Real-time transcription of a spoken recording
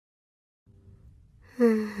I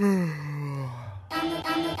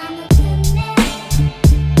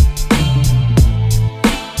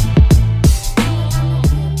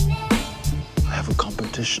have a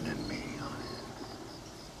competition in me.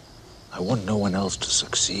 I want no one else to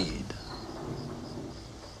succeed.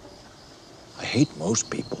 I hate most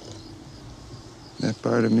people. That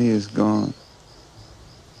part of me is gone.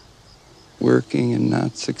 Working and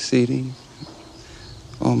not succeeding.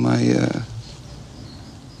 All my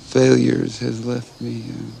failures has left me.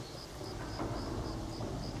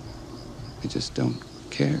 I just don't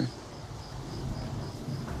care.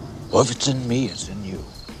 Well, if it's in me, it's in you.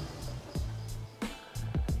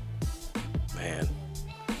 Man,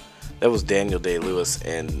 that was Daniel Day-Lewis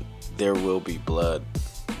and There Will Be Blood.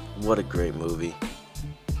 What a great movie.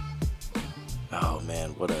 Oh man,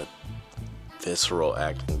 what a visceral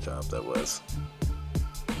acting job that was.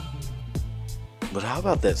 But how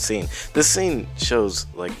about that scene? This scene shows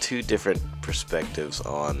like two different perspectives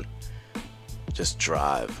on just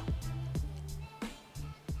drive.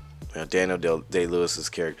 Daniel Day-Lewis's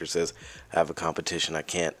character says, I have a competition. I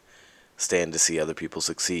can't stand to see other people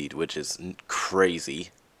succeed, which is crazy,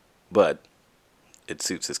 but it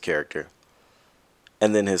suits his character.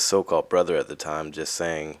 And then his so-called brother at the time just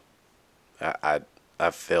saying,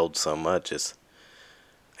 I've failed so much,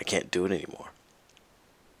 I can't do it anymore.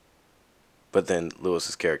 But then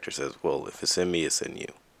Lewis's character says, well, if it's in me, it's in you.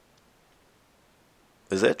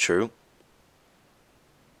 Is that true?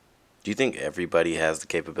 Do you think everybody has the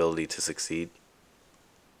capability to succeed?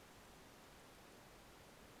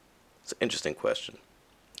 It's an interesting question.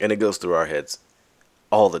 And it goes through our heads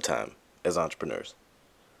all the time as entrepreneurs.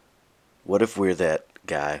 What if we're that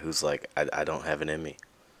guy who's like, I don't have it in me?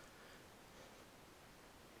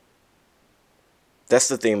 That's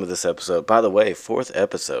the theme of this episode. By the way, 4th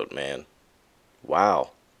episode, man. Wow.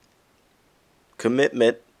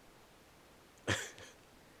 Commitment.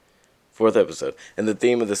 4th episode. And the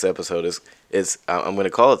theme of this episode is I'm going to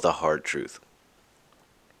call it the hard truth.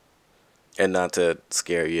 And not to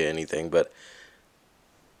scare you or anything, but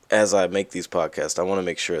as I make these podcasts, I want to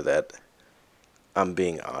make sure that I'm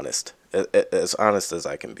being honest. As honest as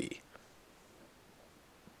I can be.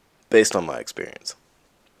 Based on my experience.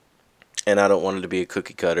 And I don't want it to be a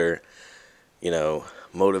cookie cutter,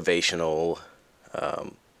 motivational,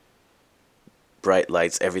 bright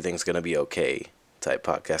lights, everything's going to be okay type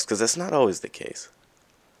podcast. Because that's not always the case.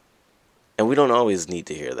 And we don't always need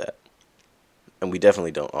to hear that. And we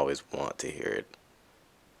definitely don't always want to hear it.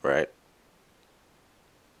 Right?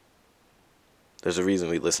 There's a reason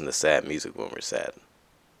we listen to sad music when we're sad.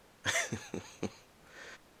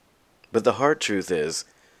 But the hard truth is,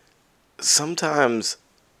 sometimes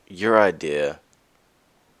your idea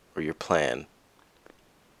or your plan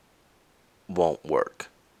won't work.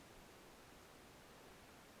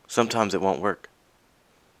 Sometimes it won't work.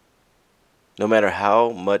 No matter how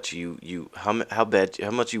much how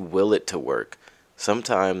much you will it to work,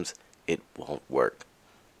 sometimes it won't work.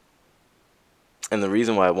 And the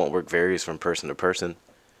reason why it won't work varies from person to person.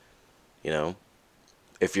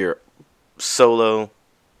 If you're solo,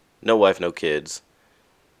 no wife, no kids,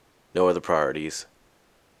 no other priorities,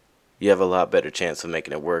 you have a lot better chance of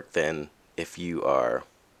making it work than if you are,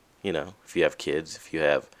 if you have kids, if you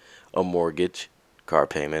have a mortgage, car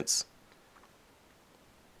payments.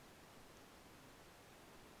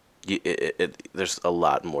 There's a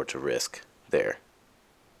lot more to risk there.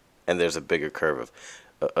 And there's a bigger curve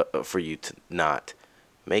for you to not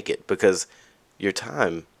make it. Because your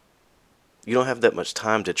time, you don't have that much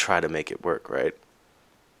time to try to make it work, right?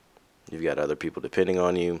 You've got other people depending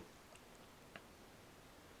on you.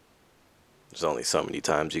 There's only so many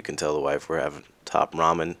times you can tell the wife we're having top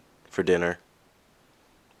ramen for dinner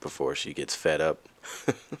before she gets fed up.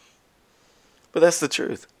 But that's the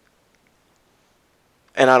truth.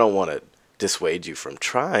 And I don't want to dissuade you from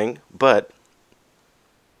trying, but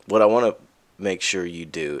what I want to make sure you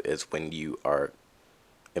do is when you are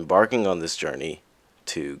embarking on this journey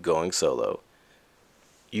to going solo,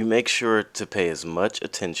 you make sure to pay as much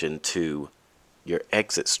attention to your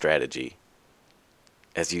exit strategy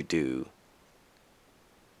as you do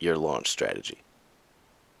your launch strategy.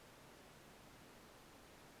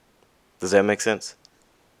 Does that make sense?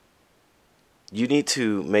 You need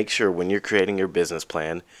to make sure when you're creating your business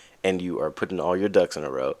plan and you are putting all your ducks in a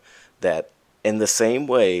row that in the same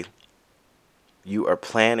way you are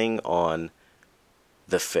planning on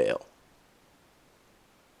the fail.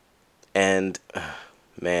 And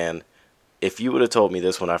man, if you would have told me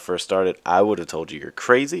this when I first started, I would have told you you're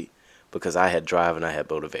crazy because I had drive and I had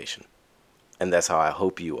motivation. And that's how I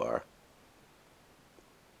hope you are.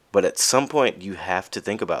 But at some point, you have to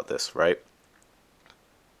think about this, right?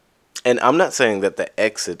 And I'm not saying that the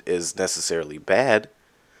exit is necessarily bad.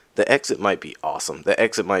 The exit might be awesome. The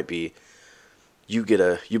exit might be you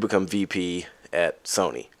become VP at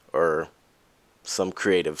Sony or some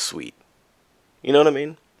creative suite. You know what I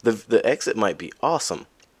mean? The exit might be awesome.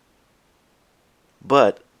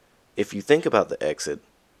 But if you think about the exit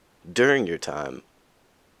during your time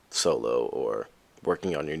solo or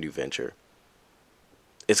working on your new venture,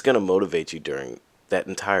 it's going to motivate you during that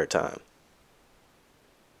entire time.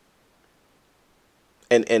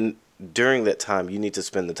 And during that time, you need to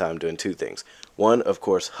spend the time doing two things. One, of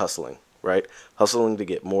course, hustling, right? Hustling to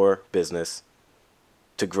get more business,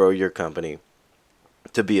 to grow your company,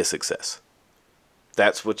 to be a success.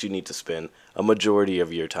 That's what you need to spend a majority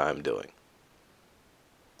of your time doing.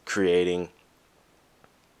 Creating,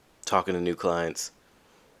 talking to new clients,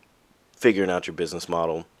 figuring out your business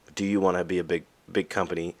model. Do you want to be a big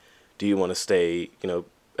company? Do you want to stay,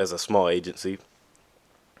 as a small agency?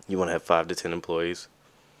 You want to have 5 to 10 employees?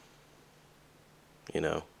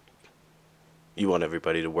 You want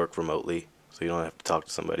everybody to work remotely so you don't have to talk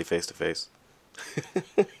to somebody face to face.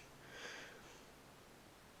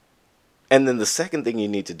 And then the second thing you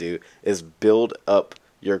need to do is build up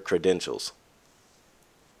your credentials.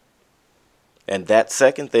 And that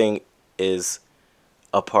second thing is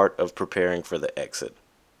a part of preparing for the exit.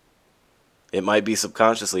 It might be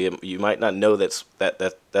subconsciously, you might not know that's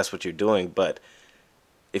what you're doing, but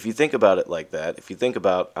if you think about it like that, if you think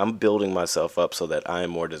about I'm building myself up so that I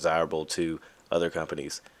am more desirable to other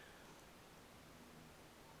companies,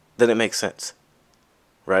 then it makes sense,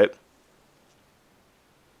 right?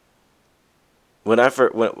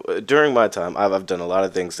 During my time, I've done a lot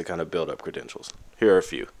of things to kind of build up credentials. Here are a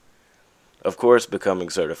few. Of course, becoming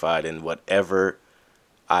certified in whatever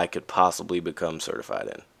I could possibly become certified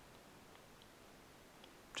in.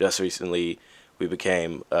 Just recently, we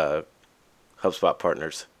became HubSpot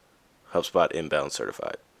partners, HubSpot inbound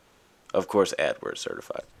certified. Of course, AdWords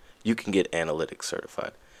certified. You can get analytics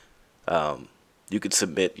certified. You could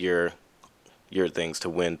submit your things to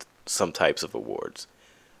win some types of awards.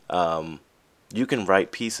 You can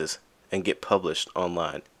write pieces and get published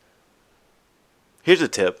online. Here's a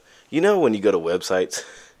tip. When you go to websites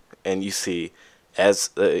and you see it's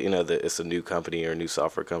a new company or a new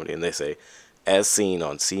software company and they say, as seen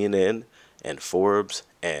on CNN and Forbes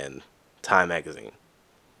and Time Magazine.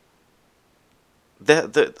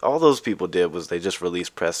 All those people did was they just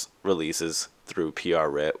released press releases through PR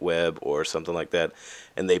Web or something like that,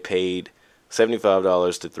 and they paid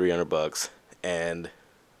 $75 to $300, and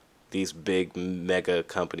these big mega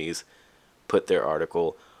companies put their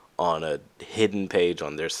article on a hidden page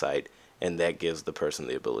on their site, and that gives the person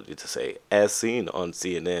the ability to say, as seen on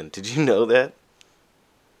CNN. Did you know that?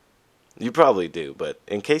 You probably do, but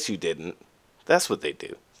in case you didn't, that's what they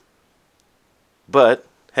do. But,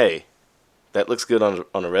 hey, that looks good on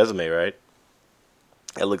a resume, right?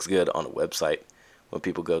 That looks good on a website when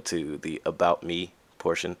people go to the About Me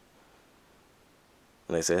portion.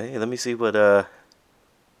 And they say, hey, let me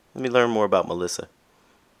learn more about Melissa.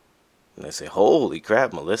 And they say, holy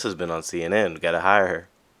crap, Melissa's been on CNN. We got to hire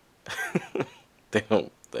her.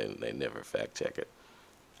 They never fact check it.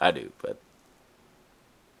 I do, but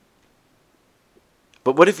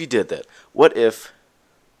what if you did that? What if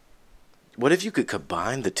you could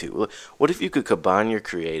combine the two? What if you could combine your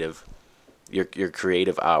creative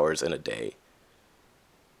hours in a day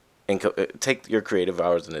and take your creative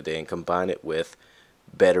hours in a day and combine it with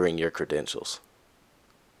bettering your credentials?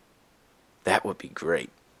 That would be great.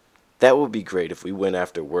 That would be great if we went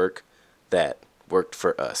after work that worked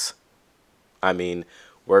for us. I mean,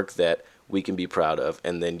 work that we can be proud of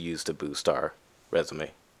and then use to boost our resume.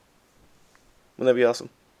 Wouldn't that be awesome?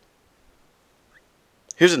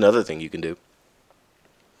 Here's another thing you can do.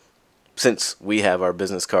 Since we have our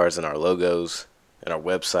business cards and our logos and our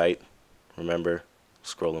website, remember,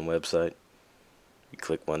 scrolling website, you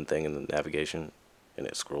click one thing in the navigation and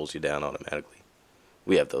it scrolls you down automatically.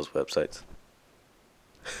 We have those websites.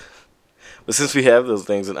 But since we have those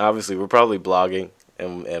things, and obviously we're probably blogging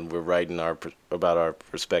and we're writing about our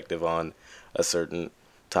perspective on a certain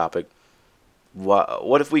topic,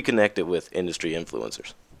 what if we connect it with industry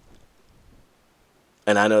influencers?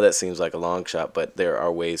 And I know that seems like a long shot, but there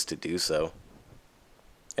are ways to do so.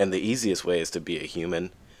 And the easiest way is to be a human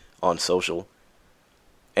on social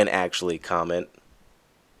and actually comment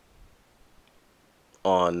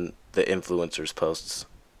on the influencers' posts.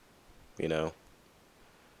 There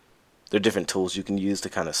are different tools you can use to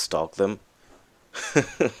kind of stalk them.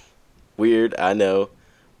 Weird, I know.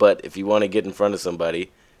 But if you want to get in front of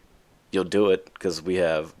somebody, you'll do it because we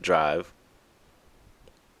have Drive.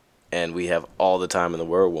 And we have all the time in the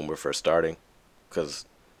world when we're first starting. Because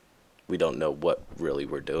we don't know what really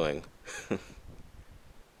we're doing.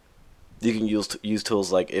 You can use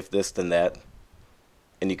tools like if this then that,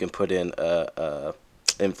 and you can put in a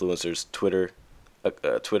influencer's Twitter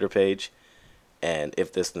page, and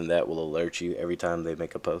if this then that will alert you every time they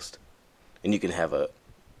make a post, and you can have a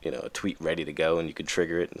tweet ready to go, and you can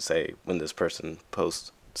trigger it and say when this person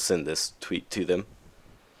posts, send this tweet to them.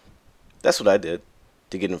 That's what I did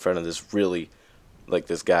to get in front of this really, like,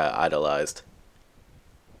 this guy I idolized.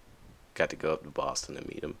 Got to go up to Boston and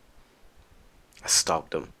meet him. I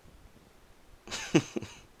stalked him.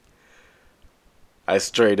 I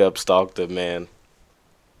straight up stalked him, man.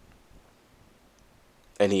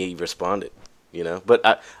 And he responded,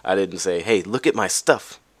 But I didn't say, hey, look at my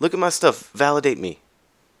stuff. Look at my stuff. Validate me.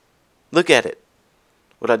 Look at it.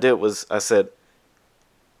 What I did was I said,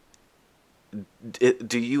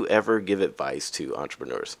 do you ever give advice to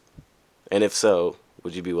entrepreneurs? And if so,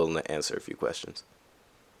 would you be willing to answer a few questions?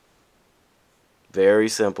 Very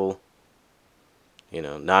simple,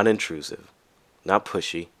 not intrusive, not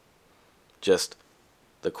pushy. Just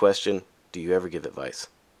the question, do you ever give advice?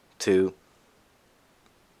 2,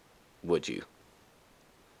 would you?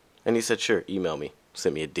 And he said, sure, email me.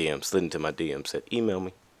 Sent me a DM, slid into my DM, said, email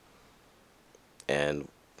me. And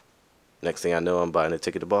next thing I know, I'm buying a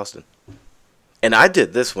ticket to Boston. And I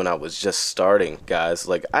did this when I was just starting, guys.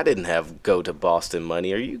 Like, I didn't have go to Boston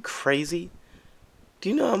money. Are you crazy? Do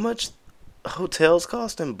you know how much hotels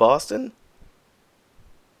cost in Boston?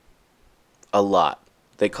 A lot.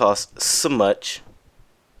 They cost so much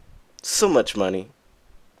money.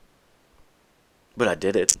 But I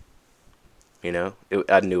did it.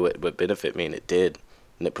 I knew it would benefit me, and it did.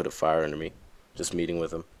 And it put a fire under me, just meeting with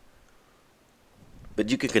them. But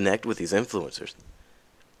you can connect with these influencers.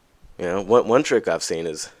 One trick I've seen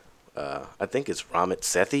is, I think it's Ramit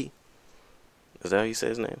Sethi. Is that how you say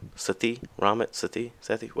his name? Sethi,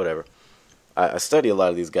 whatever. I study a lot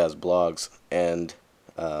of these guys' blogs, and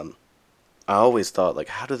I always thought, like,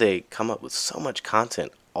 how do they come up with so much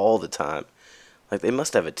content all the time? Like, they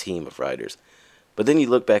must have a team of writers. But then you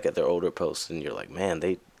look back at their older posts, and you're like, man,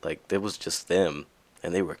 it was just them,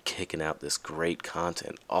 and they were kicking out this great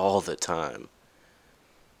content all the time.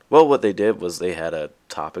 Well, what they did was they had a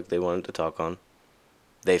topic they wanted to talk on.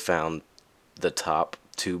 They found the top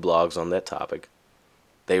 2 blogs on that topic.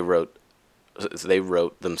 They wrote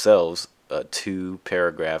themselves a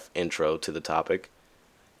 2-paragraph intro to the topic,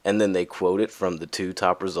 and then they quoted from the 2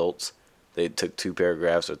 top results. They took 2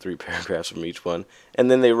 paragraphs or 3 paragraphs from each one,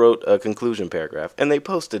 and then they wrote a conclusion paragraph, and they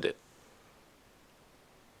posted it.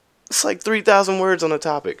 It's like 3,000 words on a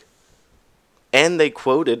topic. And they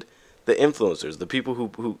quoted the influencers, the people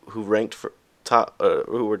who ranked for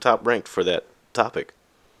who were top ranked for that topic.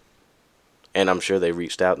 And I'm sure they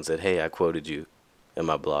reached out and said, hey, I quoted you in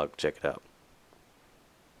my blog. Check it out.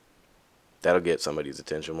 That'll get somebody's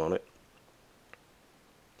attention, won't it?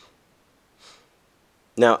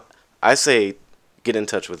 Now, I say get in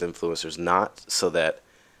touch with influencers not so that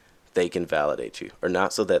they can validate you, or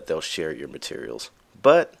not so that they'll share your materials,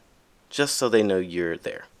 but just so they know you're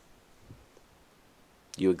there.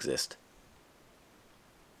 You exist.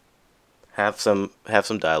 Have some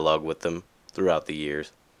dialogue with them throughout the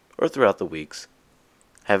years or throughout the weeks.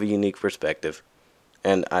 Have a unique perspective.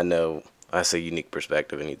 And I know I say unique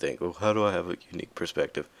perspective and you think, well, how do I have a unique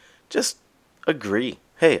perspective? Just agree.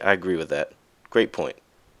 Hey, I agree with that. Great point.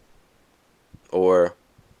 Or,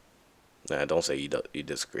 don't say you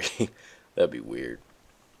disagree. That'd be weird.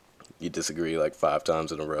 You disagree like 5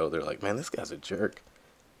 times in a row. They're like, man, this guy's a jerk.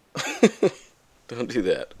 Don't do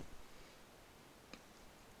that.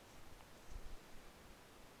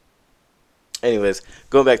 Anyways,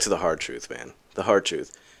 going back to the hard truth, man. The hard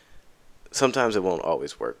truth. Sometimes it won't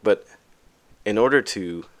always work, but in order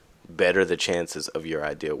to better the chances of your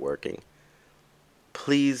idea working,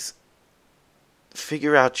 please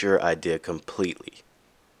figure out your idea completely.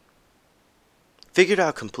 Figure it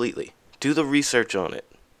out completely. Do the research on it.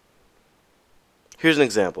 Here's an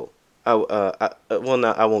example. I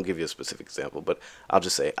won't give you a specific example, but I'll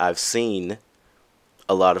just say I've seen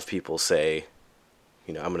a lot of people say,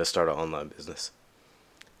 I'm going to start an online business.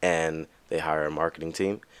 And they hire a marketing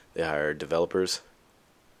team, they hire developers,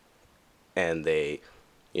 and they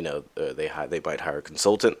might hire a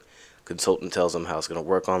consultant. Consultant tells them how it's going to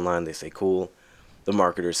work online. They say, cool. The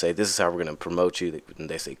marketers say, this is how we're going to promote you. And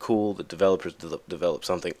they say, cool. The developers develop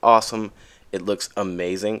something awesome. It looks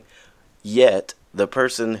amazing. Yet, the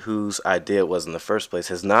person whose idea it was in the first place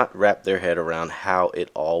has not wrapped their head around how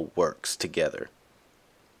it all works together.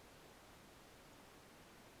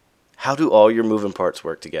 How do all your moving parts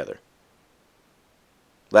work together?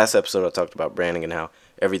 Last episode, I talked about branding and how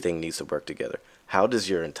everything needs to work together. How does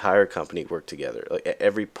your entire company work together? Like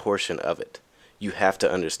every portion of it. You have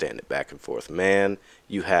to understand it back and forth. Man,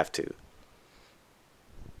 you have to.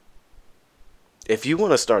 If you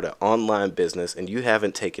want to start an online business and you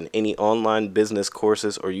haven't taken any online business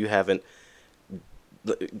courses, or you haven't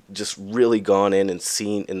just really gone in and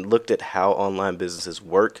seen and looked at how online businesses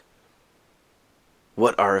work,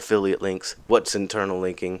 what are affiliate links? What's internal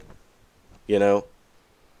linking? You know,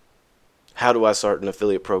 how do I start an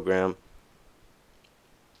affiliate program?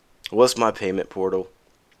 What's my payment portal?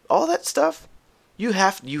 All that stuff, you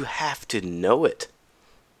have to know it.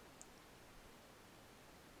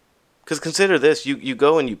 Because consider this, you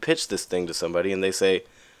go and you pitch this thing to somebody and they say,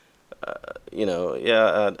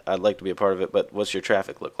 yeah, I'd like to be a part of it, but what's your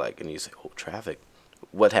traffic look like? And you say, oh, traffic.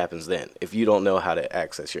 What happens then if you don't know how to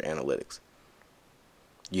access your analytics?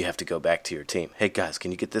 You have to go back to your team. Hey, guys,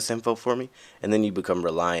 can you get this info for me? And then you become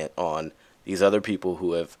reliant on these other people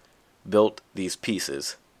who have built these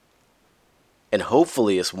pieces. And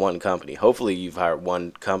hopefully it's one company. Hopefully you've hired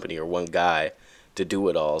one company or one guy to do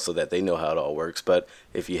it all so that they know how it all works. But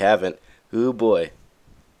if you haven't, ooh boy.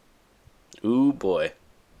 Ooh boy.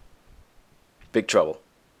 Big trouble.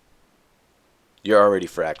 You're already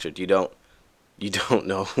fractured. You don't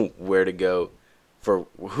know where to go for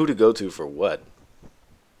who to go to for what.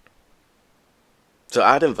 So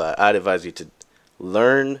I'd advise you to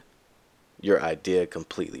learn your idea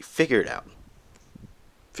completely. Figure it out.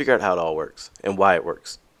 Figure out how it all works and why it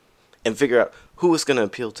works. And figure out who it's going to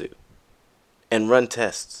appeal to. And run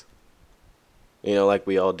tests. You know, like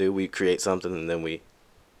we all do. We create something and then we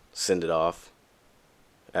send it off.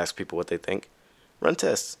 Ask people what they think. Run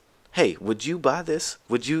tests. Hey, would you buy this?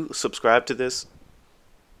 Would you subscribe to this?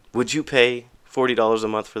 Would you pay $40 a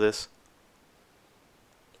month for this?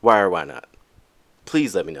 Why or why not?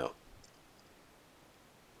 Please let me know.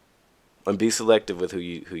 And be selective with who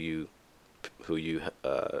you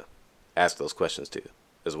ask those questions to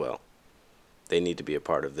as well. They need to be a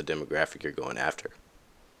part of the demographic you're going after.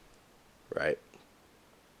 Right?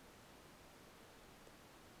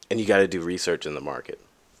 And you got to do research in the market.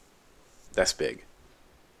 That's big.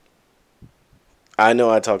 I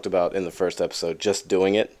know I talked about in the first episode just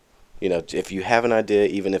doing it. You know, if you have an idea,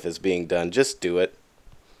 even if it's being done, just do it.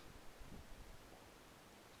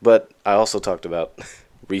 But I also talked about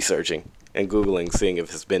researching and Googling, seeing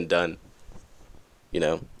if it's been done. You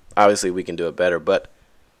know, obviously we can do it better, but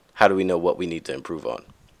how do we know what we need to improve on?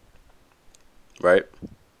 Right?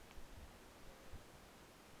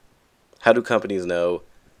 How do companies know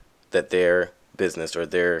that their business or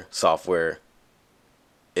their software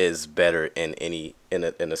is better in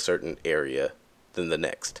a certain area than the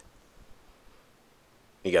next?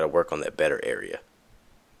 You got to work on that better area.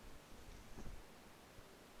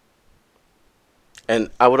 And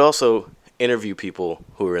I would also interview people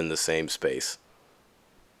who are in the same space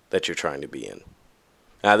that you're trying to be in.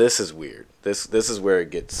 Now this is weird. This is where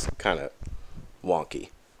it gets kind of wonky.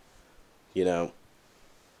 You know,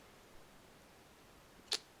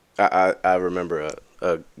 I remember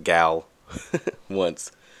a gal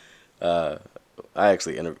once.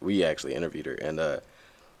 We actually interviewed her, and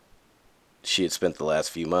she had spent the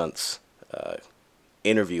last few months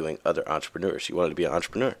interviewing other entrepreneurs. She wanted to be an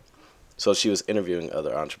entrepreneur, so she was interviewing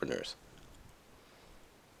other entrepreneurs,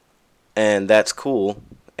 and that's cool.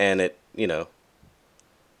 And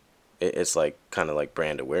it's like kind of like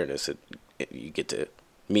brand awareness. You get to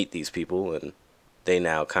meet these people, and they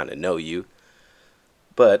now kind of know you.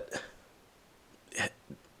 But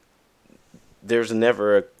there's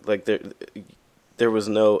never there was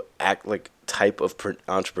no type of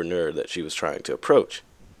entrepreneur that she was trying to approach.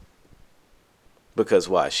 Because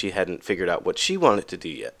why? She hadn't figured out what she wanted to do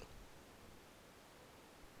yet.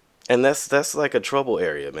 And that's like a trouble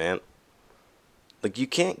area, man. Like, you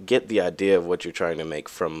can't get the idea of what you're trying to make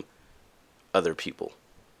from other people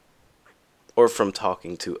or from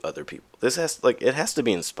talking to other people. It has to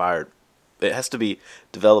be inspired. It has to be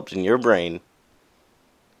developed in your brain,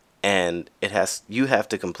 and you have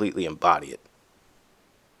to completely embody it.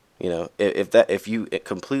 You know, if you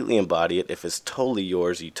completely embody it, if it's totally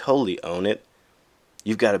yours, you totally own it,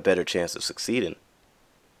 you've got a better chance of succeeding.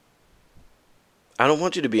 I don't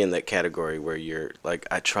want you to be in that category where you're like,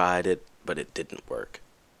 I tried it, but it didn't work.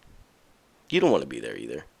 You don't want to be there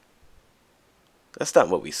either. That's not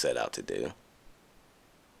what we set out to do.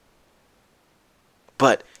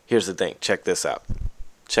 But here's the thing. Check this out.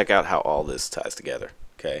 Check out how all this ties together,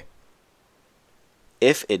 okay?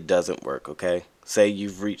 If it doesn't work, okay? Say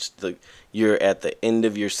you're at the end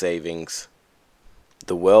of your savings,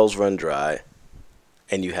 the wells run dry,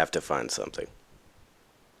 and you have to find something.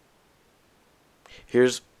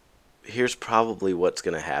 Here's probably what's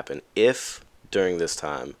going to happen if during this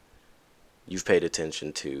time you've paid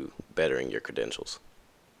attention to bettering your credentials.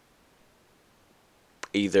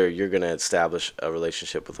 Either you're going to establish a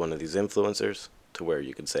relationship with one of these influencers to where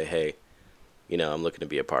you can say, hey, I'm looking to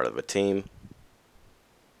be a part of a team.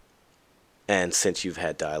 And since you've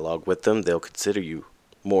had dialogue with them, they'll consider you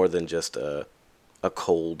more than just a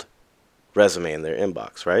cold resume in their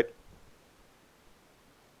inbox, right?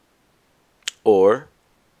 Or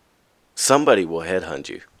somebody will headhunt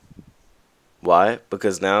you. Why?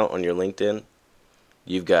 Because now on your LinkedIn,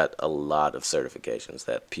 you've got a lot of certifications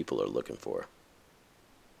that people are looking for.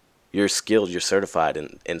 You're skilled, you're certified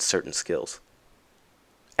in certain skills.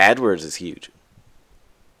 AdWords is huge.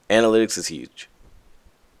 Analytics is huge.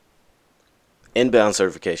 Inbound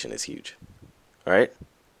certification is huge. All right?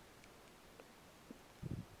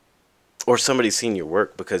 Or somebody's seen your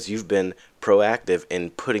work because you've been proactive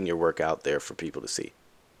in putting your work out there for people to see.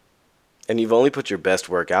 And you've only put your best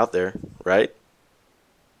work out there, right?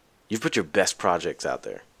 You've put your best projects out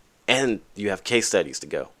there. And you have case studies to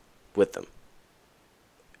go with them.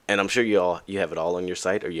 And I'm sure you have it all on your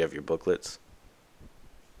site, or you have your booklets.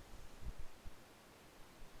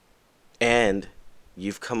 And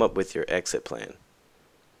you've come up with your exit plan.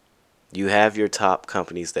 You have your top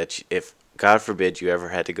companies that if, God forbid, you ever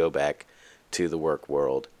had to go back to the work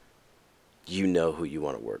world, you know who you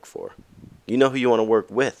want to work for. You know who you want to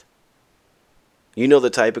work with. You know the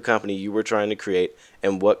type of company you were trying to create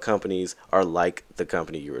and what companies are like the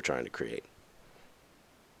company you were trying to create.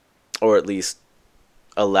 Or at least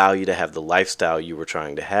allow you to have the lifestyle you were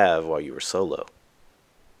trying to have while you were solo.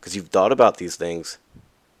 Because you've thought about these things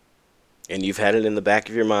and you've had it in the back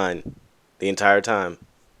of your mind the entire time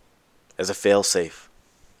as a fail-safe.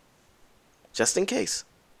 Just in case.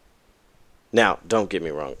 Now, don't get me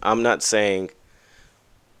wrong. I'm not saying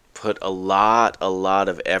put a lot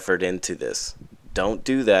of effort into this. Don't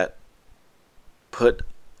do that. Put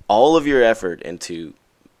all of your effort into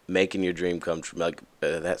making your dream come true.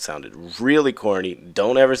 That sounded really corny.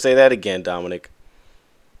 Don't ever say that again, Dominick.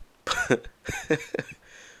 Put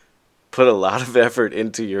a lot of effort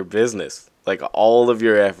into your business. Like all of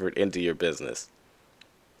your effort into your business.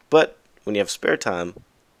 But when you have spare time,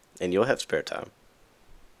 and you'll have spare time,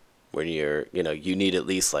 when you need at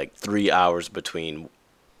least like 3 hours between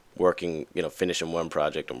working, finishing one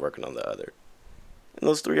project and working on the other. In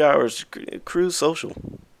those 3 hours, cruise social.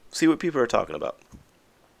 See what people are talking about.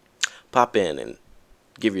 Pop in and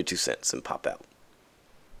give your 2 cents and pop out.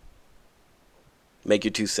 Make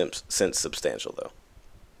your 2 cents substantial, though.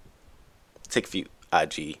 Take a few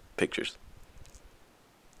IG pictures.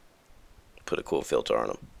 Put a cool filter on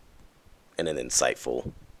them. And an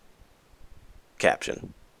insightful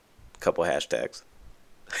caption. A couple hashtags.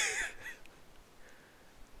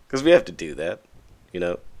 Because we have to do that,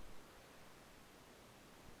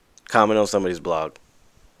 Comment on somebody's blog.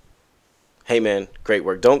 Hey, man, great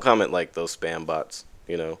work. Don't comment like those spam bots,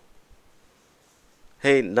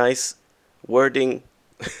 Hey, nice wording.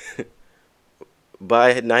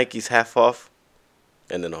 Buy Nike's half off.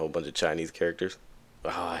 And then a whole bunch of Chinese characters. Oh,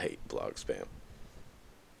 I hate blog spam.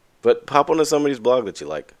 But pop onto somebody's blog that you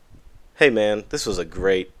like. Hey, man, this was a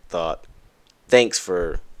great thought. Thanks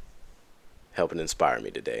for helping inspire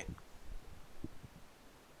me today.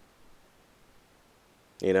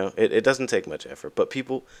 It doesn't take much effort, but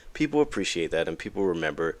people appreciate that, and people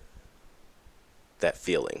remember that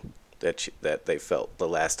feeling that they felt the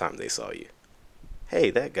last time they saw you.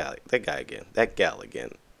 Hey, that guy again, that gal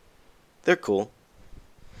again. They're cool.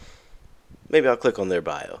 Maybe I'll click on their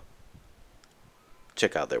bio.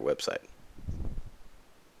 Check out their website.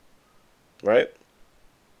 Right?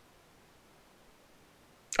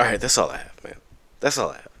 All right, that's all I have, man. That's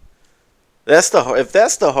all I have. If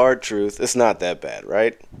that's the hard truth, it's not that bad,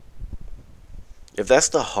 right? If that's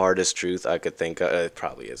the hardest truth I could think of, it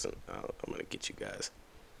probably isn't. I'm going to get you guys.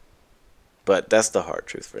 But that's the hard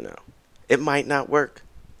truth for now. It might not work.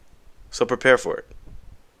 So prepare for it.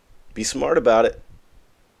 Be smart about it.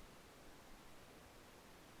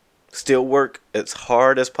 Still work as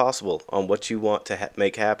hard as possible on what you want to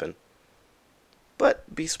make happen.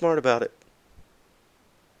 But be smart about it.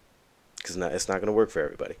 Because it's not going to work for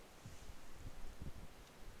everybody.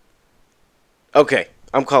 Okay,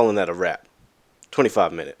 I'm calling that a wrap.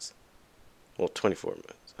 25 minutes. Well, 24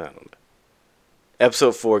 minutes. I don't know.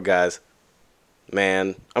 Episode 4, guys.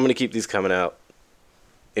 Man, I'm going to keep these coming out.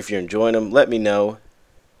 If you're enjoying them, let me know.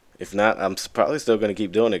 If not, I'm probably still going to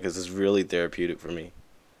keep doing it because it's really therapeutic for me.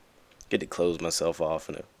 Get to close myself off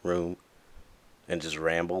in a room and just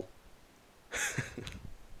ramble.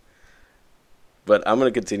 But I'm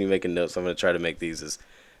going to continue making notes. I'm going to try to make these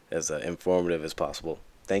as informative as possible.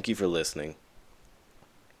 Thank you for listening.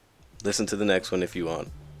 Listen to the next one if you want.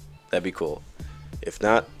 That'd be cool. If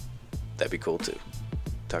not, that'd be cool too.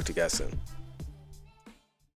 Talk to you guys soon.